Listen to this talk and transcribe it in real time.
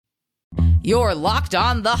You're Locked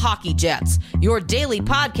On the Hockey Jets, your daily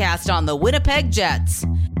podcast on the Winnipeg Jets.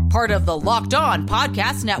 Part of the Locked On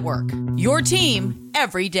Podcast Network, your team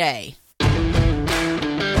every day.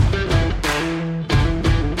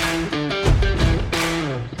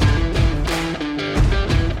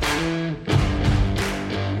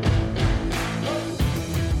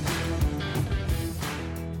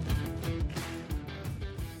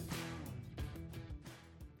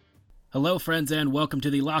 Hello, friends, and welcome to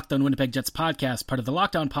the Locked On Winnipeg Jets podcast, part of the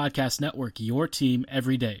Locked On Podcast Network, your team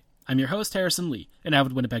every day. I'm your host, Harrison Lee, an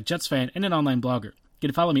avid Winnipeg Jets fan and an online blogger. You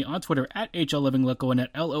can follow me on Twitter at HLLivingLoco and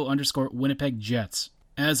at LO_Winnipeg Jets.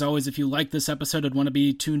 As always, if you like this episode and want to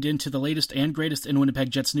be tuned in to the latest and greatest in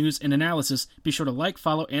Winnipeg Jets news and analysis, be sure to like,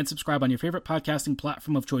 follow, and subscribe on your favorite podcasting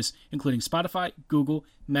platform of choice, including Spotify, Google,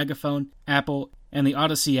 Megaphone, Apple, and the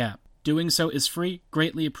Odyssey app. Doing so is free,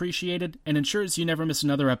 greatly appreciated, and ensures you never miss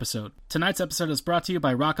another episode. Tonight's episode is brought to you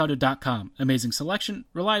by RockAuto.com. Amazing selection,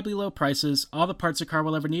 reliably low prices, all the parts your car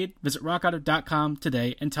will ever need. Visit RockAuto.com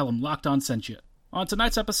today and tell them Locked On sent you. On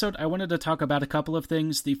tonight's episode, I wanted to talk about a couple of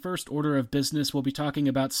things. The first order of business, we'll be talking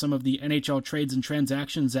about some of the NHL trades and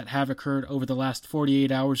transactions that have occurred over the last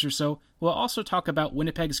 48 hours or so. We'll also talk about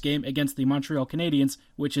Winnipeg's game against the Montreal Canadiens,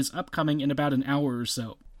 which is upcoming in about an hour or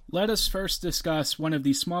so. Let us first discuss one of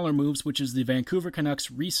the smaller moves, which is the Vancouver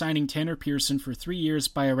Canucks re-signing Tanner Pearson for 3 years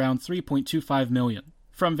by around $3.25 million.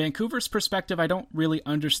 From Vancouver's perspective, I don't really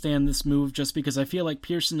understand this move just because I feel like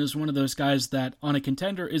Pearson is one of those guys that, on a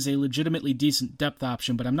contender, is a legitimately decent depth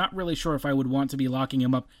option, but I'm not really sure if I would want to be locking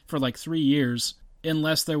him up for like 3 years,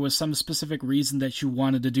 unless there was some specific reason that you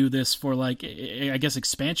wanted to do this for, like, I guess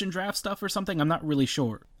expansion draft stuff or something. I'm not really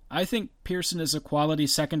sure. I think Pearson is a quality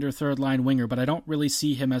second or third line winger, but I don't really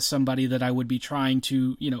see him as somebody that I would be trying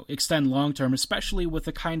to, extend long term, especially with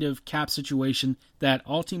the kind of cap situation that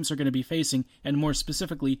all teams are going to be facing, and more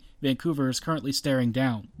specifically, Vancouver is currently staring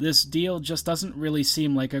down. This deal just doesn't really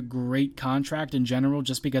seem like a great contract in general,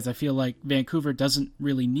 just because I feel like Vancouver doesn't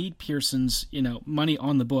really need Pearson's, money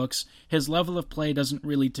on the books. His level of play doesn't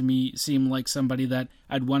really, to me, seem like somebody that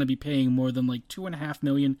I'd want to be paying more than like $2.5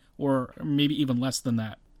 million, or maybe even less than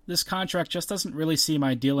that. This contract just doesn't really seem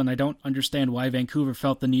ideal, and I don't understand why Vancouver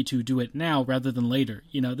felt the need to do it now rather than later.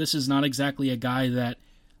 This is not exactly a guy that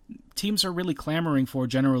teams are really clamoring for,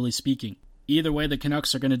 generally speaking. Either way, the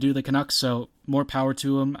Canucks are going to do the Canucks, so more power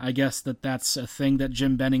to them. I guess that's a thing that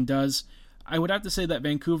Jim Benning does. I would have to say that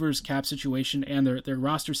Vancouver's cap situation and their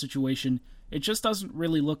roster situation, it just doesn't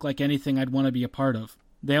really look like anything I'd want to be a part of.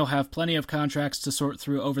 They'll have plenty of contracts to sort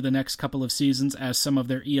through over the next couple of seasons as some of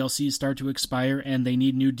their ELCs start to expire and they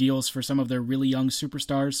need new deals for some of their really young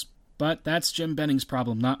superstars. But that's Jim Benning's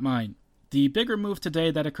problem, not mine. The bigger move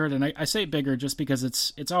today that occurred, and I say bigger just because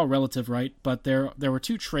it's all relative, right? But there were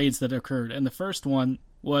two trades that occurred, and the first one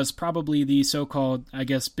was probably the so-called,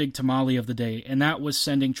 big tamale of the day, and that was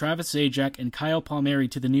sending Travis Zajac and Kyle Palmieri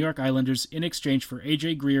to the New York Islanders in exchange for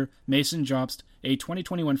AJ Greer, Mason Jobst, a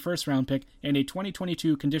 2021 first-round pick, and a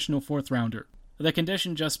 2022 conditional fourth-rounder. The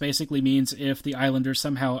condition just basically means if the Islanders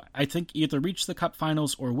somehow, either reach the Cup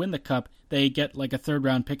Finals or win the Cup, they get like a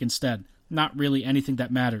third-round pick instead. Not really anything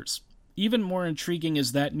that matters. Even more intriguing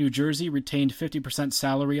is that New Jersey retained 50%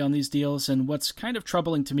 salary on these deals, and what's kind of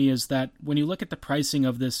troubling to me is that when you look at the pricing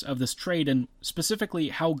of this trade, and specifically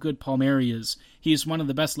how good Palmieri is, he's one of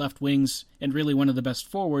the best left wings and really one of the best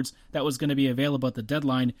forwards that was going to be available at the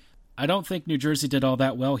deadline. I don't think New Jersey did all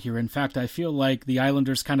that well here. In fact, I feel like the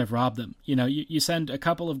Islanders kind of robbed them. You send a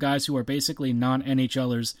couple of guys who are basically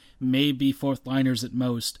non-NHLers, maybe fourth-liners at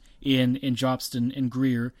most, in Jobst and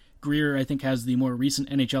Greer. Greer, I think, has the more recent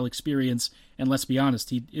NHL experience, and let's be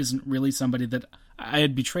honest, he isn't really somebody that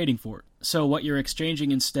I'd be trading for. So what you're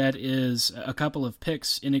exchanging instead is a couple of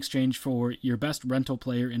picks in exchange for your best rental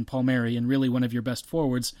player in Palmieri and really one of your best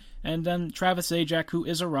forwards, and then Travis Zajac, who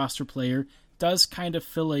is a roster player, does kind of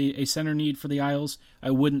fill a center need for the Isles.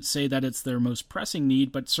 I wouldn't say that it's their most pressing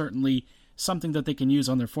need, but certainly something that they can use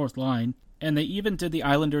on their fourth line. And they even did the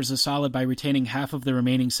Islanders a solid by retaining half of the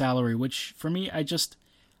remaining salary, which, for me,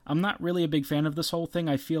 I'm not really a big fan of this whole thing.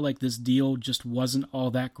 I feel like this deal just wasn't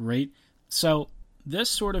all that great. So this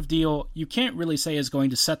sort of deal, you can't really say is going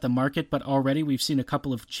to set the market, but already we've seen a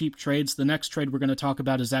couple of cheap trades. The next trade we're going to talk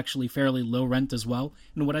about is actually fairly low rent as well.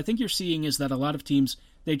 And what I think you're seeing is that a lot of teams,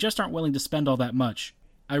 they just aren't willing to spend all that much.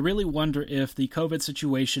 I really wonder if the COVID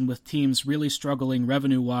situation with teams really struggling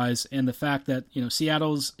revenue-wise and the fact that,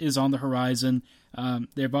 Seattle's is on the horizon,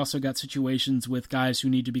 they've also got situations with guys who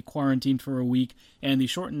need to be quarantined for a week, and the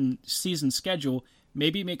shortened season schedule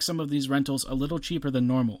maybe make some of these rentals a little cheaper than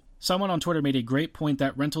normal. Someone on Twitter made a great point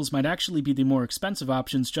that rentals might actually be the more expensive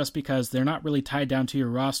options just because they're not really tied down to your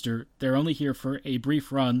roster. They're only here for a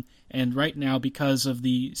brief run, and right now, because of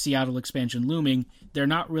the Seattle expansion looming, they're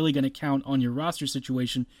not really going to count on your roster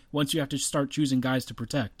situation once you have to start choosing guys to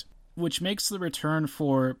protect. Which makes the return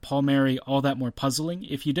for Palmieri all that more puzzling.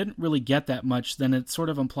 If you didn't really get that much, then it sort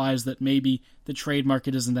of implies that maybe the trade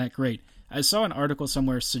market isn't that great. I saw an article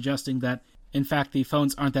somewhere suggesting that, in fact, the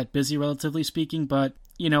phones aren't that busy, relatively speaking, but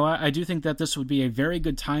I do think that this would be a very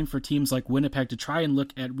good time for teams like Winnipeg to try and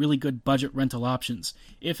look at really good budget rental options.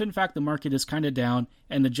 If, in fact, the market is kind of down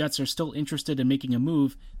and the Jets are still interested in making a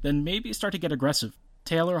move, then maybe start to get aggressive.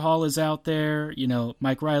 Taylor Hall is out there,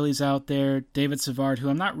 Mike Riley's out there, David Savard, who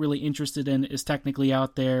I'm not really interested in, is technically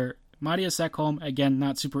out there. Matthias Ekholm, again,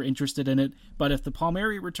 not super interested in it, but if the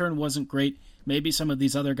Palmieri return wasn't great, maybe some of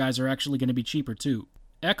these other guys are actually going to be cheaper too.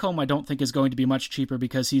 Ekholm I don't think is going to be much cheaper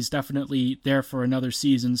because he's definitely there for another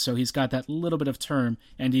season, so he's got that little bit of term,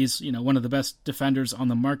 and he's, one of the best defenders on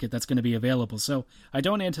the market that's going to be available. So I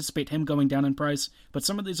don't anticipate him going down in price, but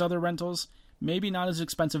some of these other rentals, maybe not as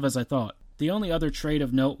expensive as I thought. The only other trade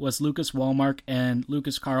of note was Lucas Wallmark and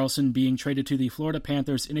Lucas Carlson being traded to the Florida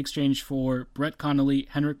Panthers in exchange for Brett Connolly,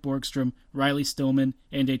 Henrik Borgstrom, Riley Stillman,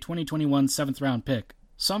 and a 2021 7th-round pick.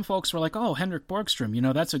 Some folks were like, oh, Henrik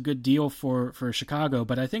Borgstrom, that's a good deal for Chicago,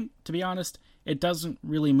 but I think, to be honest, it doesn't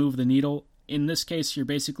really move the needle. In this case, you're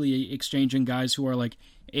basically exchanging guys who are like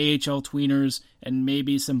AHL tweeners and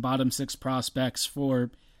maybe some bottom six prospects for,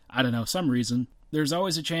 some reason. There's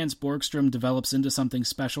always a chance Borgstrom develops into something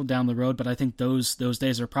special down the road, but I think those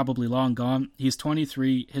days are probably long gone. He's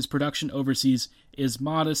 23, his production overseas is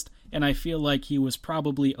modest, and I feel like he was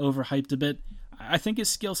probably overhyped a bit. I think his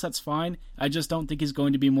skill set's fine, I just don't think he's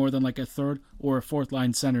going to be more than like a third or a fourth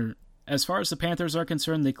line center. As far as the Panthers are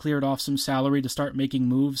concerned, they cleared off some salary to start making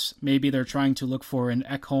moves. Maybe they're trying to look for an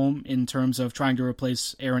Ekholm in terms of trying to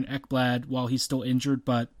replace Aaron Ekblad while he's still injured,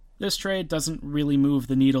 but this trade doesn't really move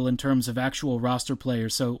the needle in terms of actual roster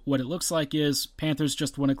players, so what it looks like is Panthers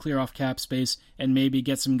just want to clear off cap space and maybe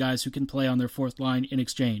get some guys who can play on their fourth line in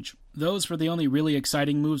exchange. Those were the only really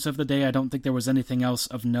exciting moves of the day. I don't think there was anything else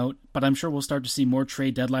of note, but I'm sure we'll start to see more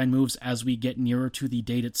trade deadline moves as we get nearer to the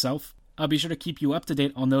date itself. I'll be sure to keep you up to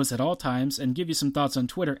date on those at all times and give you some thoughts on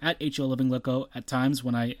Twitter at HLLivingLoco at times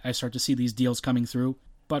when I start to see these deals coming through.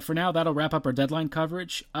 But for now, that'll wrap up our deadline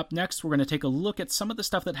coverage. Up next, we're going to take a look at some of the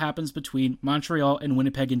stuff that happens between Montreal and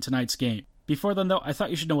Winnipeg in tonight's game. Before then, though, I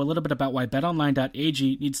thought you should know a little bit about why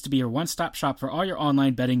BetOnline.ag needs to be your one-stop shop for all your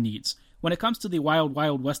online betting needs. When it comes to the wild,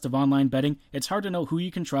 wild west of online betting, it's hard to know who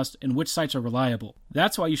you can trust and which sites are reliable.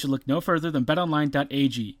 That's why you should look no further than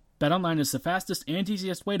BetOnline.ag. BetOnline is the fastest and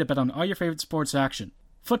easiest way to bet on all your favorite sports action.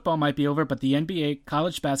 Football might be over, but the NBA,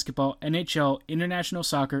 college basketball, NHL, international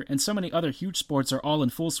soccer, and so many other huge sports are all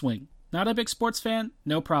in full swing. Not a big sports fan?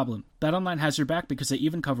 No problem. BetOnline has your back because they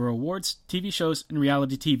even cover awards, TV shows, and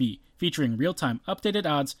reality TV, featuring real-time, updated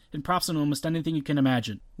odds and props on almost anything you can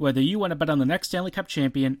imagine. Whether you want to bet on the next Stanley Cup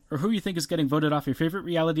champion, or who you think is getting voted off your favorite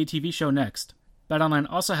reality TV show next. BetOnline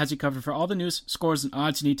also has you covered for all the news, scores, and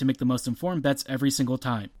odds you need to make the most informed bets every single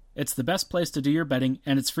time. It's the best place to do your betting,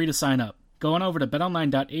 and it's free to sign up. Go on over to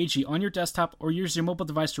betonline.ag on your desktop or use your mobile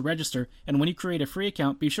device to register, and when you create a free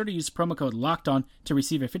account, be sure to use promo code LOCKEDON to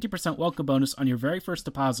receive a 50% welcome bonus on your very first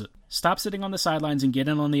deposit. Stop sitting on the sidelines and get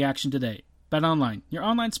in on the action today. BetOnline, your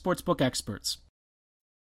online sportsbook experts.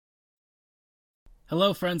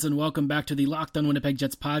 Hello, friends, and welcome back to the Locked On Winnipeg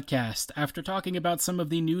Jets podcast. After talking about some of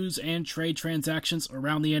the news and trade transactions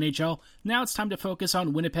around the NHL, now it's time to focus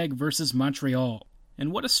on Winnipeg versus Montreal.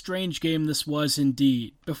 And what a strange game this was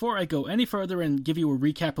indeed. Before I go any further and give you a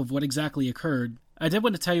recap of what exactly occurred, I did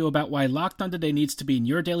want to tell you about why Locked On Today needs to be in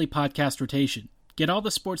your daily podcast rotation. Get all the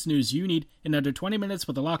sports news you need in under 20 minutes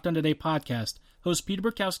with the Locked On Today podcast. Host Peter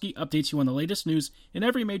Burkowski updates you on the latest news in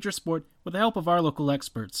every major sport with the help of our local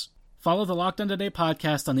experts. Follow the Locked On Today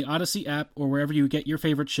podcast on the Odyssey app or wherever you get your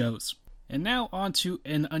favorite shows. And now on to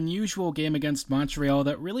an unusual game against Montreal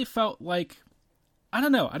that really felt like, I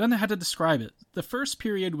don't know how to describe it. The first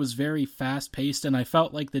period was very fast-paced, and I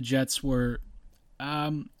felt like the Jets were,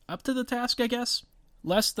 up to the task, I guess.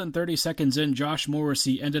 Less than 30 seconds in, Josh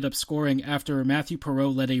Morrissey ended up scoring after Matthew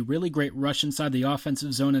Perreault led a really great rush inside the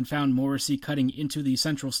offensive zone and found Morrissey cutting into the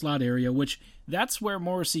central slot area, which that's where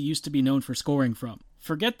Morrissey used to be known for scoring from.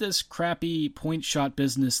 Forget this crappy point shot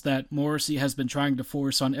business that Morrissey has been trying to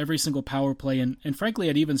force on every single power play, and frankly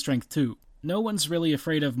at even strength too. No one's really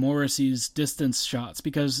afraid of Morrissey's distance shots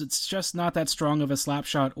because it's just not that strong of a slap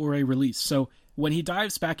shot or a release. So When he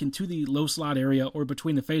dives back into the low slot area or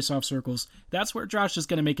between the face-off circles, that's where Josh is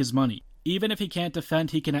going to make his money. Even if he can't defend,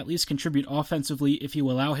 he can at least contribute offensively if you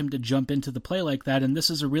allow him to jump into the play like that, and this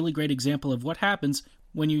is a really great example of what happens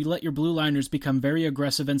when you let your blue liners become very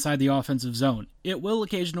aggressive inside the offensive zone. It will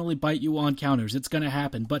occasionally bite you on counters, it's going to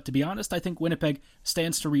happen, but to be honest, I think Winnipeg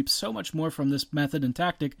stands to reap so much more from this method and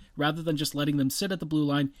tactic rather than just letting them sit at the blue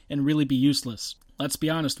line and really be useless. Let's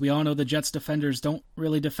be honest, we all know the Jets defenders don't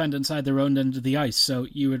really defend inside their own end of the ice, so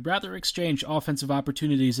you would rather exchange offensive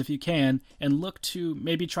opportunities if you can, and look to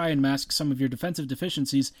maybe try and mask some of your defensive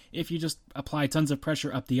deficiencies if you just apply tons of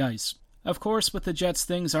pressure up the ice. Of course, with the Jets,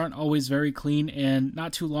 things aren't always very clean, and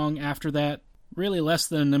not too long after that, really less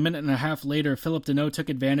than a minute and a half later, Phillip Danault took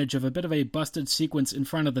advantage of a bit of a busted sequence in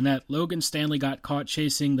front of the net. Logan Stanley got caught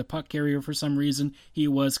chasing the puck carrier for some reason. He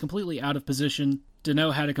was completely out of position.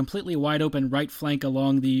 Danault had a completely wide-open right flank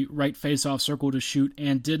along the right face-off circle to shoot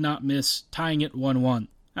and did not miss, tying it 1-1.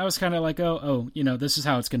 I was kind of like, this is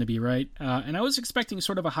how it's going to be, right? And I was expecting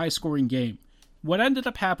sort of a high-scoring game. What ended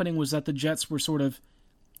up happening was that the Jets were sort of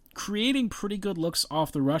creating pretty good looks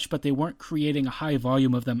off the rush, but they weren't creating a high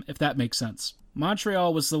volume of them, if that makes sense.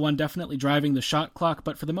 Montreal was the one definitely driving the shot clock,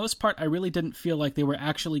 but for the most part, I really didn't feel like they were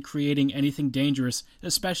actually creating anything dangerous,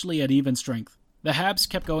 especially at even strength. The Habs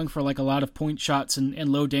kept going for a lot of point shots and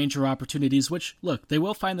low danger opportunities, which, look, they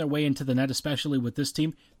will find their way into the net, especially with this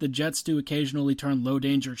team. The Jets do occasionally turn low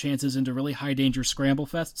danger chances into really high danger scramble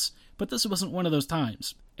fests, but this wasn't one of those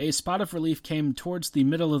times. A spot of relief came towards the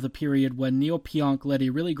middle of the period when Neil Pionk led a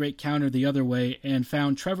really great counter the other way and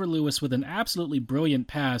found Trevor Lewis with an absolutely brilliant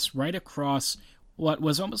pass right across what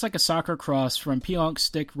was almost like a soccer cross from Pionk's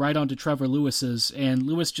stick right onto Trevor Lewis's, and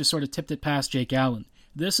Lewis just sort of tipped it past Jake Allen.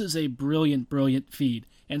 This is a brilliant, brilliant feed,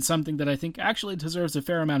 and something that I think actually deserves a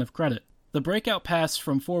fair amount of credit. The breakout pass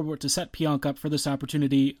from Forbort to set Pionk up for this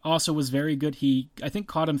opportunity also was very good. He, I think,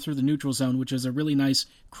 caught him through the neutral zone, which is a really nice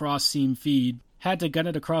cross-seam feed. Had to gun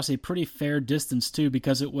it across a pretty fair distance, too,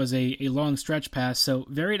 because it was a long stretch pass, so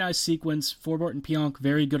very nice sequence. Forbort and Pionk,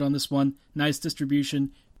 very good on this one. Nice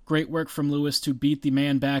distribution. Great work from Lewis to beat the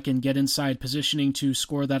man back and get inside positioning to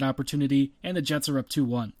score that opportunity, and the Jets are up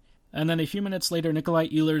 2-1. And then a few minutes later, Nikolai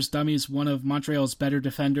Ehlers dummies one of Montreal's better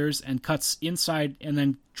defenders and cuts inside and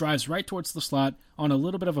then drives right towards the slot on a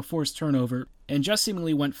little bit of a forced turnover and just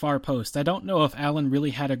seemingly went far post. I don't know if Allen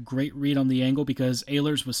really had a great read on the angle because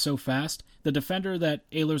Ehlers was so fast. The defender that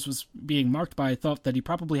Ehlers was being marked by thought that he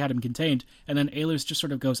probably had him contained, and then Ehlers just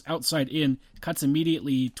sort of goes outside in, cuts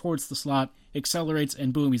immediately towards the slot, accelerates,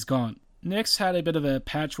 and boom, he's gone. Nix had a bit of a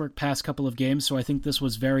patchwork past couple of games, so I think this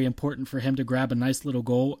was very important for him to grab a nice little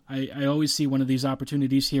goal. I always see one of these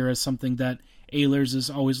opportunities here as something that Ehlers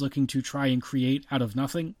is always looking to try and create out of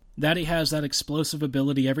nothing. That he has that explosive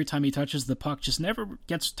ability every time he touches the puck just never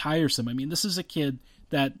gets tiresome. I mean, this is a kid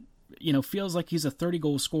that, feels like he's a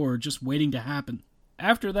 30-goal scorer just waiting to happen.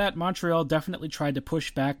 After that, Montreal definitely tried to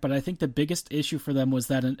push back, but I think the biggest issue for them was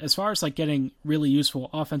that as far as getting really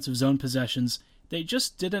useful offensive zone possessions, they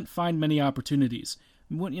just didn't find many opportunities.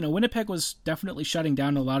 Winnipeg was definitely shutting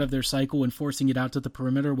down a lot of their cycle and forcing it out to the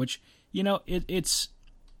perimeter, which, it's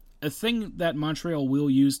a thing that Montreal will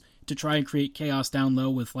use to try and create chaos down low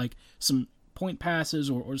with some point passes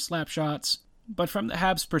or slap shots. But from the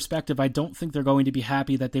Habs' perspective, I don't think they're going to be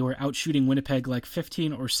happy that they were outshooting Winnipeg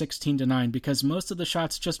 15 or 16-9 because most of the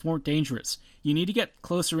shots just weren't dangerous. You need to get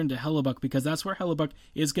closer into Hellebuyck because that's where Hellebuyck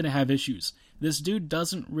is going to have issues. This dude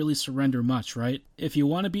doesn't really surrender much, right? If you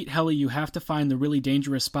want to beat Helly, you have to find the really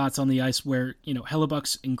dangerous spots on the ice where,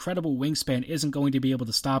 Hellebuyck's incredible wingspan isn't going to be able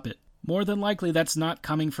to stop it. More than likely, that's not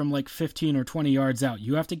coming from 15 or 20 yards out.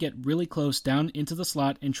 You have to get really close down into the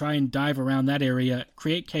slot and try and dive around that area,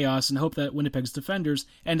 create chaos, and hope that Winnipeg's defenders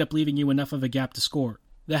end up leaving you enough of a gap to score.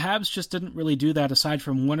 The Habs just didn't really do that aside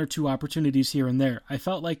from one or two opportunities here and there. I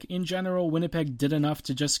felt like, in general, Winnipeg did enough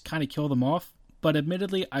to just kind of kill them off, but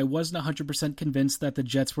admittedly, I wasn't 100% convinced that the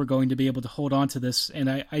Jets were going to be able to hold on to this, and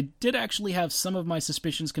I did actually have some of my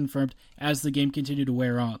suspicions confirmed as the game continued to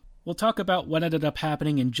wear on. We'll talk about what ended up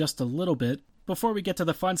happening in just a little bit. Before we get to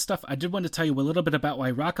the fun stuff, I did want to tell you a little bit about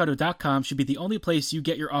why RockAuto.com should be the only place you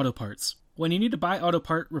get your auto parts. When you need to buy auto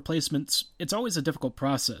part replacements, it's always a difficult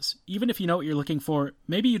process. Even if you know what you're looking for,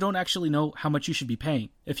 maybe you don't actually know how much you should be paying.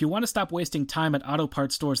 If you want to stop wasting time at auto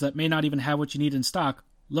part stores that may not even have what you need in stock,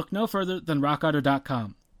 look no further than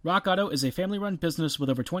RockAuto.com. Rock Auto is a family-run business with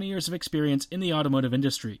over 20 years of experience in the automotive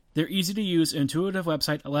industry. Their easy-to-use, intuitive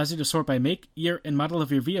website allows you to sort by make, year, and model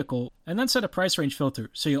of your vehicle, and then set a price range filter,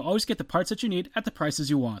 so you'll always get the parts that you need at the prices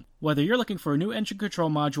you want. Whether you're looking for a new engine control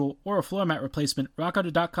module or a floor mat replacement,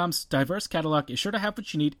 RockAuto.com's diverse catalog is sure to have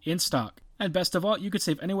what you need in stock. And best of all, you could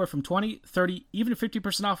save anywhere from 20, 30, even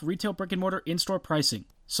 50% off retail brick-and-mortar in-store pricing.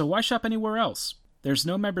 So why shop anywhere else? There's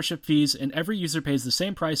no membership fees, and every user pays the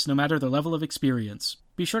same price no matter their level of experience.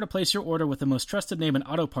 Be sure to place your order with the most trusted name in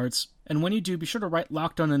auto parts, and when you do, be sure to write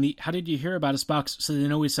Locked On in the How Did You Hear About Us box so they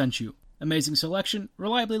know we sent you. Amazing selection,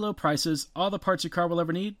 reliably low prices, all the parts your car will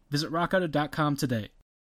ever need. Visit RockAuto.com today.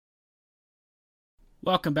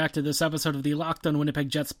 Welcome back to this episode of the Locked On Winnipeg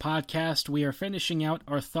Jets podcast. We are finishing out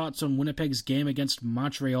our thoughts on Winnipeg's game against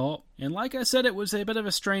Montreal, and like I said, it was a bit of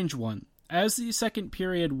a strange one. As the second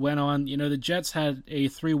period went on, the Jets had a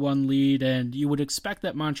 3-1 lead, and you would expect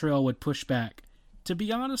that Montreal would push back. To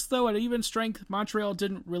be honest, though, at even strength, Montreal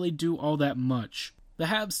didn't really do all that much. The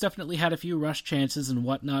Habs definitely had a few rush chances and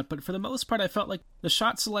whatnot, but for the most part, I felt like the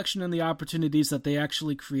shot selection and the opportunities that they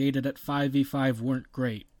actually created at 5v5 weren't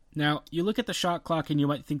great. Now, you look at the shot clock and you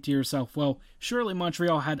might think to yourself, well, surely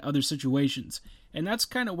Montreal had other situations, and that's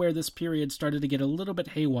kind of where this period started to get a little bit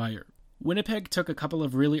haywire. Winnipeg took a couple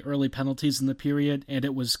of really early penalties in the period, and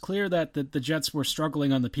it was clear that the Jets were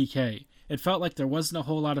struggling on the PK. It felt like there wasn't a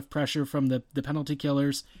whole lot of pressure from the penalty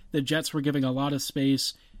killers. The Jets were giving a lot of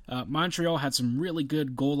space. Montreal had some really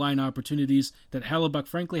good goal line opportunities that Hellebuyck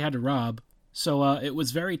frankly had to rob. So it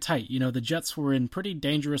was very tight. The Jets were in pretty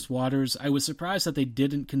dangerous waters. I was surprised that they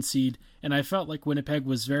didn't concede, and I felt like Winnipeg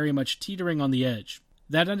was very much teetering on the edge.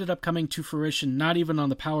 That ended up coming to fruition not even on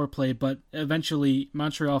the power play, but eventually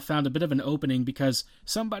Montreal found a bit of an opening because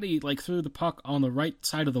somebody threw the puck on the right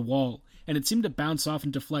side of the wall, and it seemed to bounce off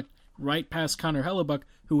and deflect right past Connor Hellebuyck,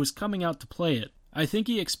 who was coming out to play it. I think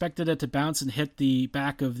he expected it to bounce and hit the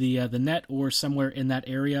back of the net or somewhere in that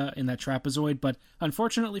area, in that trapezoid, but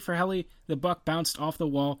unfortunately for Helly, the puck bounced off the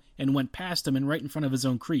wall and went past him and right in front of his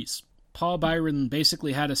own crease. Paul Byron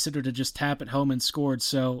basically had a sitter to just tap it home and scored,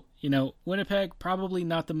 so, Winnipeg, probably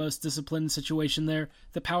not the most disciplined situation there.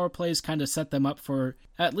 The power plays kind of set them up for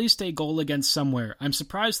at least a goal against somewhere. I'm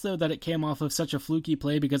surprised, though, that it came off of such a fluky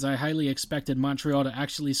play because I highly expected Montreal to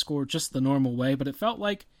actually score just the normal way, but it felt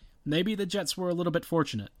like maybe the Jets were a little bit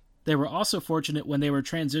fortunate. They were also fortunate when they were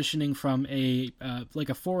transitioning from a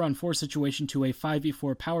 4-on-4 situation to a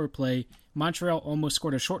 5v4 power play. Montreal almost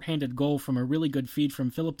scored a shorthanded goal from a really good feed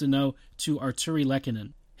from Philip Deneau to Artturi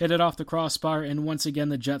Lehkonen. Hit it off the crossbar, and once again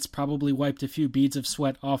the Jets probably wiped a few beads of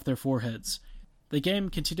sweat off their foreheads. The game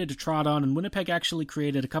continued to trot on, and Winnipeg actually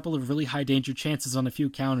created a couple of really high-danger chances on a few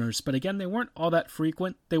counters, but again, they weren't all that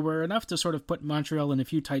frequent. They were enough to sort of put Montreal in a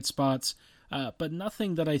few tight spots, but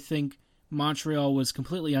nothing that I think Montreal was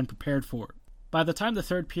completely unprepared for. By the time the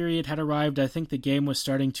third period had arrived, I think the game was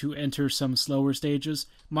starting to enter some slower stages.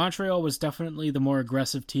 Montreal was definitely the more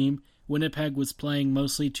aggressive team. Winnipeg was playing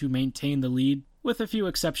mostly to maintain the lead, with a few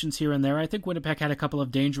exceptions here and there. I think Winnipeg had a couple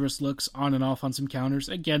of dangerous looks on and off on some counters.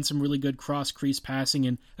 Again, some really good cross-crease passing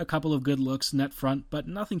and a couple of good looks net front, but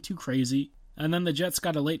nothing too crazy. And then the Jets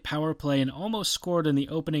got a late power play and almost scored in the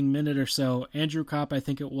opening minute or so. Andrew Kopp, I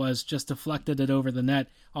think it was, just deflected it over the net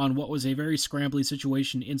on what was a very scrambly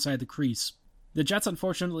situation inside the crease. The Jets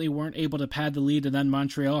unfortunately weren't able to pad the lead, and then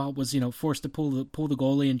Montreal was, forced to pull the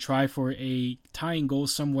goalie and try for a tying goal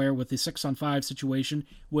somewhere with the 6-on-5 situation,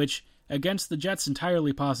 which, against the Jets,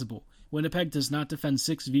 entirely possible. Winnipeg does not defend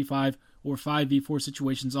 6v5 or 5v4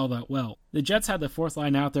 situations all that well. The Jets had the fourth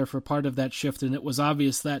line out there for part of that shift, and it was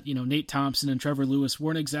obvious that, Nate Thompson and Trevor Lewis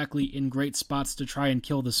weren't exactly in great spots to try and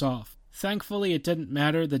kill this off. Thankfully, it didn't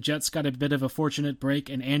matter. The Jets got a bit of a fortunate break,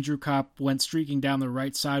 and Andrew Kopp went streaking down the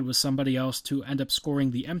right side with somebody else to end up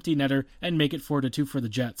scoring the empty netter and make it 4-2 for the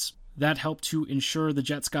Jets. That helped to ensure the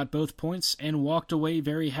Jets got both points and walked away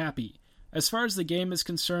very happy. As far as the game is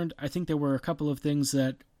concerned, I think there were a couple of things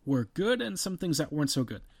that were good and some things that weren't so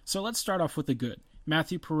good. So let's start off with the good.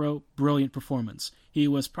 Matthew Perreault, brilliant performance. He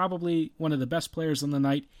was probably one of the best players on the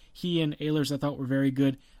night. He and Ehlers I thought were very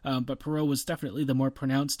good, but Perreault was definitely the more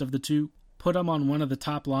pronounced of the two. Put him on one of the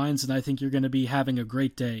top lines, and I think you're going to be having a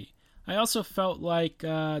great day. I also felt like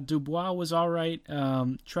Dubois was all right.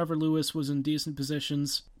 Trevor Lewis was in decent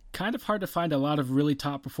positions. Kind of hard to find a lot of really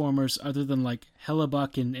top performers other than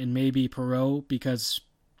Hellebuyck and maybe Perreault, because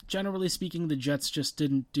generally speaking, the Jets just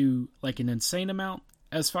didn't do an insane amount.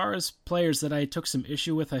 As far as players that I took some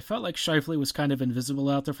issue with, I felt like Scheifele was kind of invisible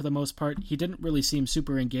out there for the most part. He didn't really seem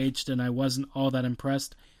super engaged, and I wasn't all that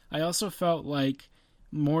impressed. I also felt like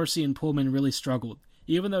Morrissey and Pullman really struggled.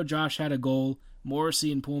 Even though Josh had a goal,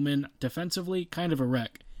 Morrissey and Pullman, defensively, kind of a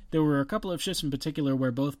wreck. There were a couple of shifts in particular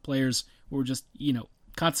where both players were just,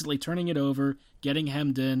 constantly turning it over, getting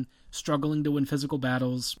hemmed in, struggling to win physical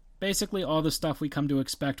battles. Basically all the stuff we come to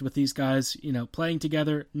expect with these guys, playing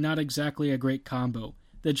together, not exactly a great combo.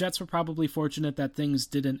 The Jets were probably fortunate that things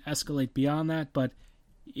didn't escalate beyond that, but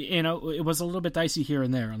it was a little bit dicey here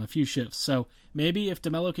and there on a few shifts. So maybe if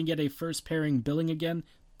DeMello can get a first pairing billing again,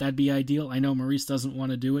 that'd be ideal. I know Maurice doesn't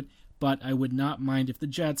want to do it, but I would not mind if the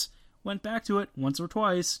Jets went back to it once or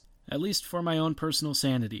twice, at least for my own personal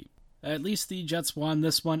sanity. At least the Jets won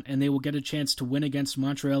this one, and they will get a chance to win against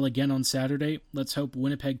Montreal again on Saturday. Let's hope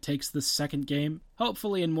Winnipeg takes this second game,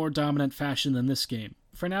 hopefully in more dominant fashion than this game.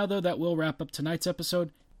 For now, though, that will wrap up tonight's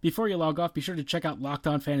episode. Before you log off, be sure to check out Locked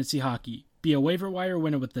On Fantasy Hockey. Be a waiver wire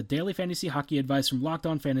winner with the daily fantasy hockey advice from Locked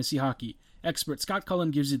On Fantasy Hockey. Expert Scott Cullen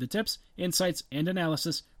gives you the tips, insights, and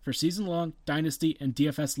analysis for season-long, dynasty, and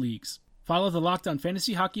DFS leagues. Follow the Locked On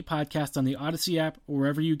Fantasy Hockey podcast on the Odyssey app or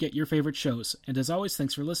wherever you get your favorite shows. And as always,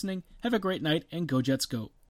 thanks for listening. Have a great night, and go Jets go.